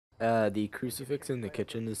The crucifix in the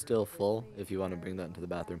kitchen is still full if you want to bring that into the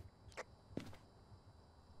bathroom.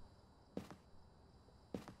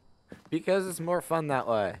 Because it's more fun that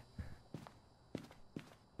way.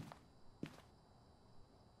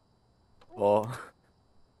 Oh.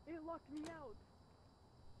 It locked me out.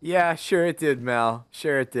 Yeah, sure it did, Mel.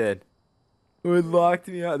 Sure it did. It locked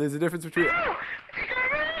me out. There's a difference between...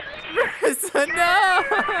 Marissa,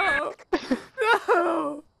 no!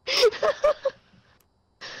 No!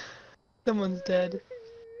 Someone's dead.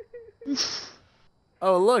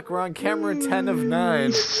 Oh, look, we're on camera 10 of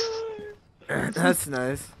 9. That's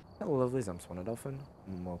nice. Hello, lovelies. I'm SwanADolphin,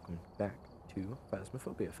 and welcome back to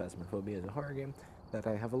Phasmophobia. Phasmophobia is a horror game that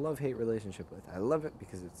I have a love-hate relationship with. I love it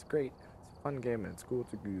because it's great, it's a fun game, and it's cool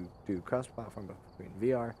to do cross-platform between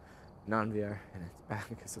VR, non-VR, and it's bad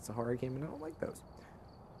because it's a horror game, and I don't like those.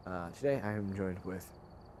 Today, I am joined with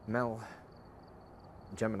Mel,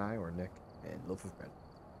 Gemini, or Nick, and Loaf of Bread.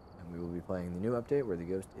 And we will be playing the new update where the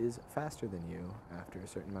ghost is faster than you after a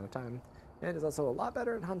certain amount of time, and is also a lot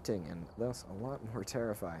better at hunting, and thus a lot more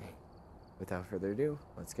terrifying. Without further ado,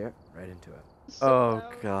 let's get right into it. Oh,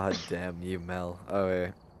 god damn you, Mel. Oh,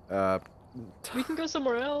 wait. We can go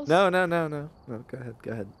somewhere else. No, go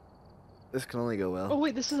ahead. This can only go well. Oh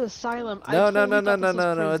wait, this is asylum. No, No.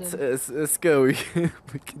 let's go. We can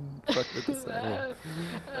fuck with this asylum.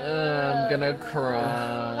 I'm gonna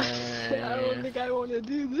cry. I don't think I want to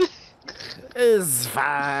do this. It's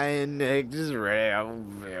fine, Nick. Just I'll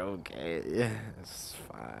be okay. It's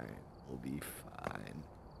fine. We'll be fine.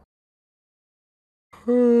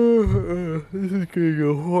 This is gonna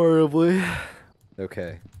go horribly.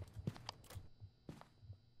 Okay.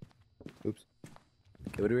 Oops.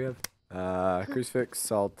 Okay, what do we have? Crucifix,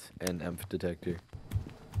 salt, and EMF detector.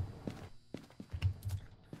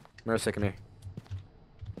 Marissa, come here.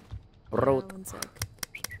 Rote. One sec.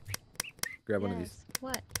 Grab one of these.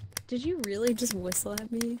 What? Did you really just whistle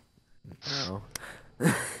at me? No.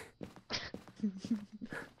 I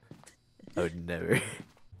would never.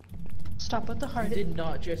 Stop with the I heart. did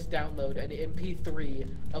not just download an MP3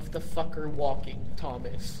 of the fucker walking,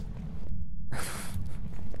 Thomas.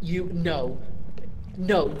 He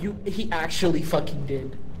actually fucking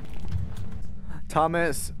did.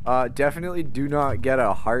 Thomas, definitely do not get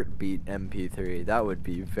a heartbeat MP3. That would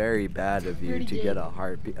be very bad of you to get a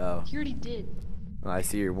heartbeat. Oh. He already did. Well, I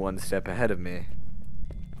see you're one step ahead of me.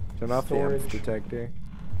 Turn off the EMF detector.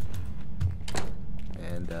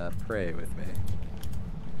 And, pray with me.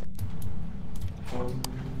 The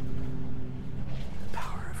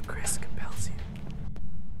power of Chris compels you.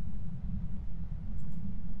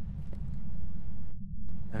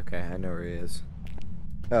 Okay, I know where he is.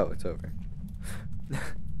 Oh, it's over.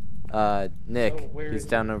 Nick, So he's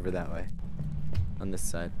down over that way. On this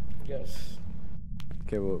side. Yes.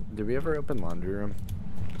 Okay, well, did we ever open laundry room?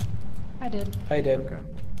 I did. I did. Okay.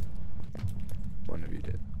 One of you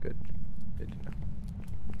did. Good. Good to know.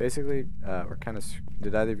 Basically, we're kind of...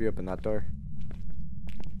 Did either of you open that door?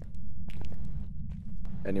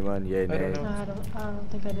 Anyone? Yay, nay? I don't know. No, I don't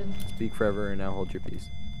think I did. Speak forever and now hold your peace.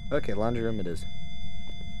 Okay, laundry room it is.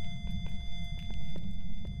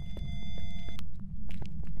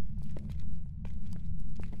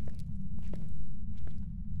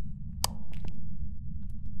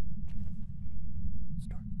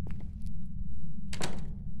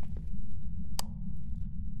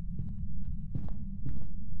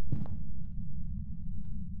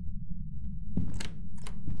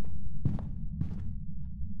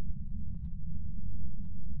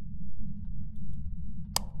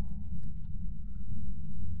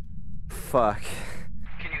 Fuck.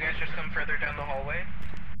 Can you guys just come further down the hallway?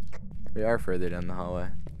 We are further down the hallway.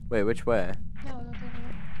 Wait, which way? No, no,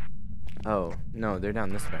 no. Oh, no, they're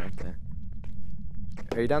down this way, aren't they?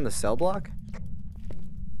 Are you down the cell block?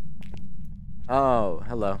 Oh,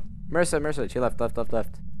 hello. Marissa, she left.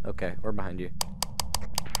 Okay, we're behind you.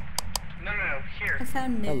 No, here. I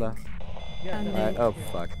found Nick. Hello. Found Nick. Oh,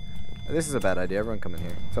 fuck. This is a bad idea. Everyone come in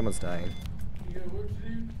here. Someone's dying.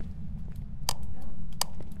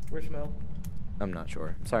 Where's Mel? I'm not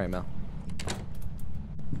sure. Sorry, Mel.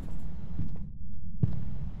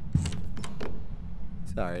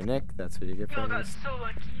 Sorry, Nick. That's what you get Y'all from got this. so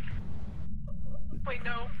lucky. Wait,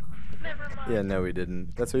 no. Never mind. Yeah, no, we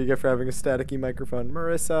didn't. That's what you get for having a staticky microphone.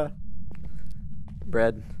 Marissa.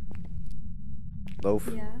 Bread. Loaf.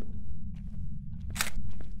 Yeah.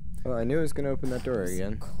 Well, I knew I was going to open that door It's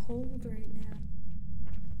again. so cold right now.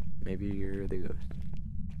 Maybe you're the ghost.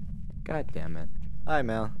 God damn it. Hi,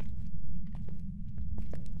 Mel.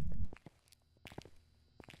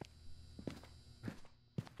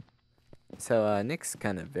 So, Nick's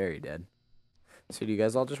kind of very dead. So do you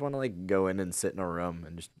guys all just want to like go in and sit in a room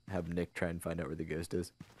and just have Nick try and find out where the ghost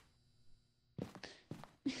is?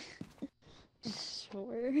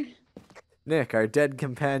 Sure. Nick, our dead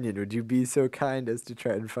companion, would you be so kind as to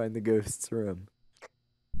try and find the ghost's room?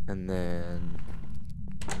 And then...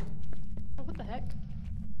 Oh, what the heck?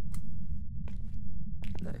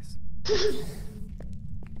 Nice.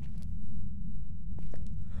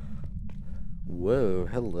 Whoa,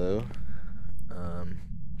 hello.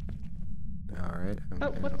 Alright.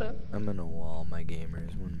 Oh, what the? I'm gonna wall my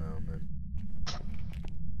gamers. One moment.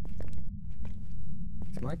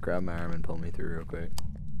 Somebody grab my arm and pull me through real quick.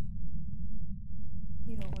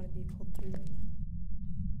 You don't want to be pulled through right now.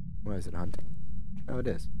 What is it, hunting? Oh, it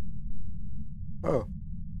is. Oh.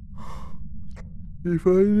 You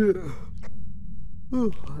find it?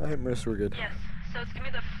 Oh, alright, Marissa, we're good. Yes. So it's gonna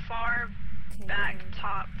be the far Okay, back good.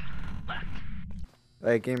 top left.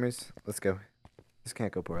 Alright, gamers, let's go. This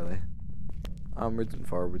can't go poorly. Onwards and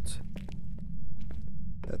forwards.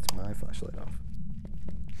 That's my flashlight off.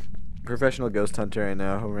 Professional ghost hunter right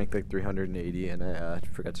now. I ranked like 380, and I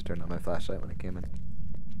forgot to turn on my flashlight when I came in.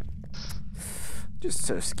 Just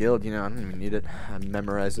so skilled, you know. I don't even need it. I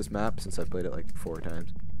memorized this map since I played it like 4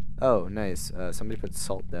 times. Oh, nice. Somebody put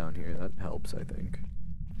salt down here. That helps, I think.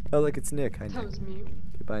 Oh, look, it's Nick. Hi, Nick. That was me.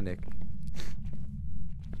 Goodbye, Nick.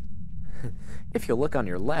 If you look on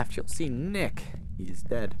your left, you'll see Nick. He's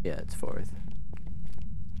dead. Yeah, it's 4th.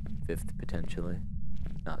 5th, potentially.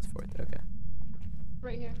 No, it's 4th. Okay.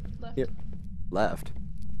 Right here. Left. Yep. Left.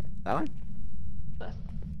 That one? Left.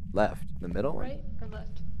 Left. The middle one? Right or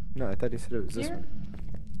left? No, I thought you said it was this Here? one.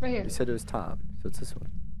 Right here. You said it was top, so it's this one.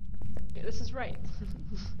 Okay, this is right.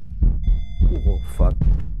 Oh, fuck.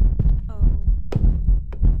 Oh.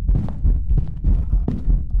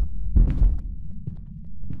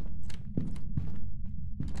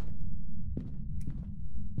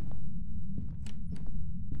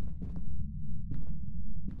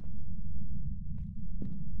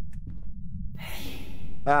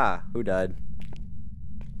 Ah, who died?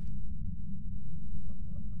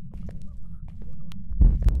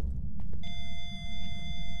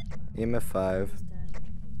 EMF 5. He's dead.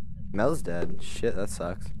 Mel's dead. Shit, that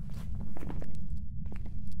sucks.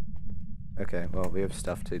 Okay, well, we have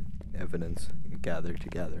stuff to evidence and gather to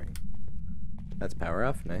gathering. That's power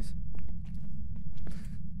off. Nice.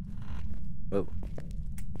 Whoa.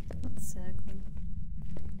 That's sick. Then.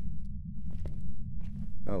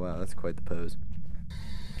 Oh, wow, that's quite the pose.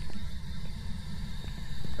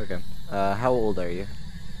 Okay. How old are you?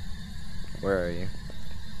 Where are you?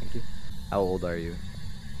 Thank you. How old are you?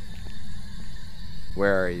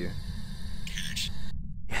 Where are you?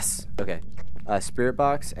 Yes. Okay. Spirit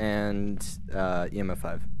box and EMF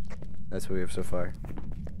 5. That's what we have so far.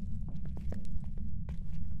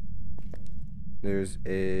 There's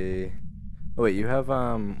a. Oh wait, you have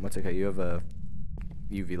what's okay? You have a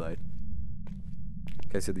UV light.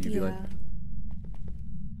 Okay, so the UV light.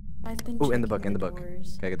 I've been. Oh, in the checking book. In the book.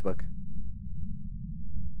 doors. Can I get the book?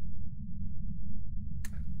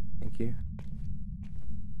 Thank you.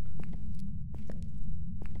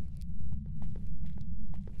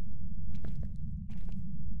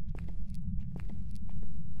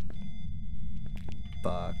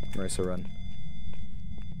 Fuck. Marissa, run.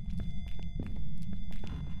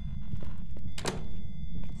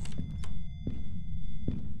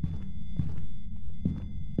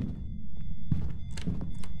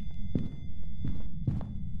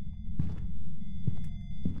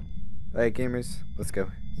 Alright, gamers, let's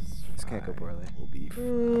go. This can't go poorly.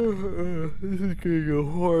 This is gonna go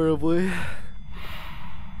horribly.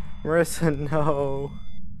 Marissa, no.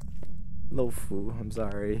 Lofu, I'm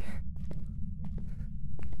sorry.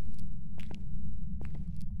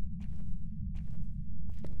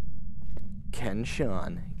 Ken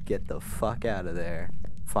Sean, get the fuck out of there.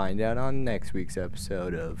 Find out on next week's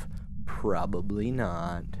episode of Probably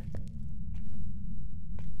Not.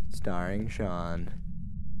 Starring Sean.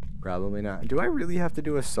 Probably not. Do I really have to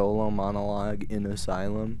do a solo monologue in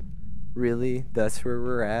Asylum? Really? That's where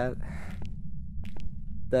we're at?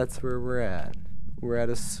 That's where we're at. We're at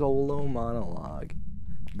a solo monologue.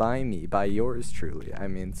 By me, by yours truly. I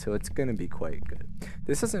mean, so it's gonna be quite good.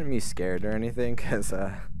 This isn't me scared or anything, because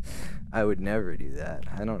I would never do that.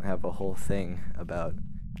 I don't have a whole thing about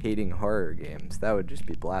hating horror games. That would just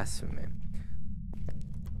be blasphemy.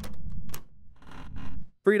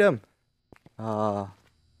 Freedom!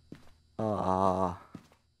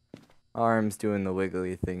 Arms doing the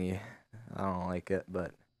wiggly thingy. I don't like it,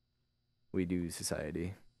 but we do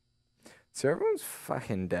society. So everyone's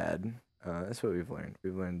fucking dead. That's what we've learned.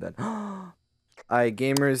 We've learned that. Alright,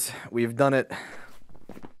 gamers, we've done it.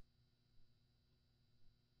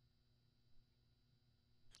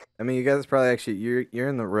 I mean, you guys probably actually you're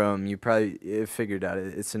in the room. You probably figured out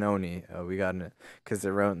it's an Oni. We got it because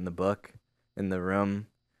they wrote in the book in the room,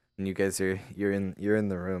 and you guys you're in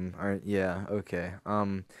the room, aren't? Yeah. Okay.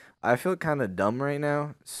 I feel kind of dumb right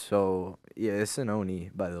now. So yeah, it's an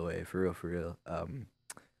Oni, by the way, for real, for real.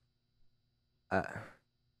 I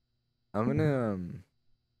I'm gonna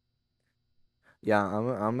yeah,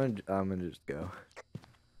 I'm gonna just go.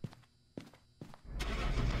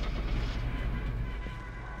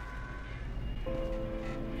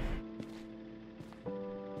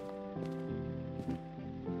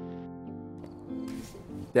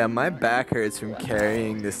 Yeah, my back hurts from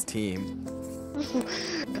carrying this team.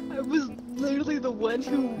 I was literally the one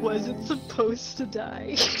who wasn't supposed to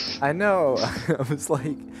die. I know.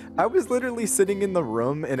 I was literally sitting in the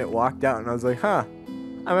room and it walked out and I was like, huh,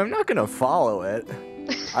 I'm not gonna follow it.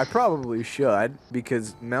 I probably should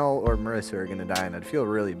because Mel or Marissa are gonna die and I'd feel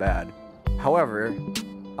really bad. However,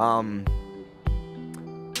 I'm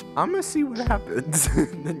gonna see what happens.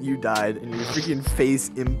 And then you died and your freaking face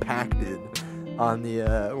impacted on the,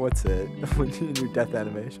 in your death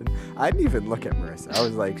animation. I didn't even look at Marissa. I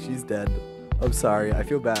was like, she's dead. I'm sorry. I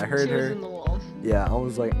feel bad. I heard She was her. in the wall. Yeah, I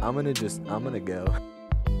was like, I'm gonna go.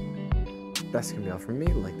 That's gonna be all from me.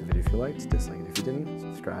 Like the video if you liked, dislike it if you didn't,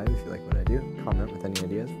 subscribe if you like what I do, comment with any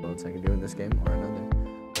ideas for what else I can do in this game or another.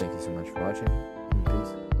 Thank you so much for watching, and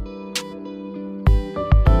peace.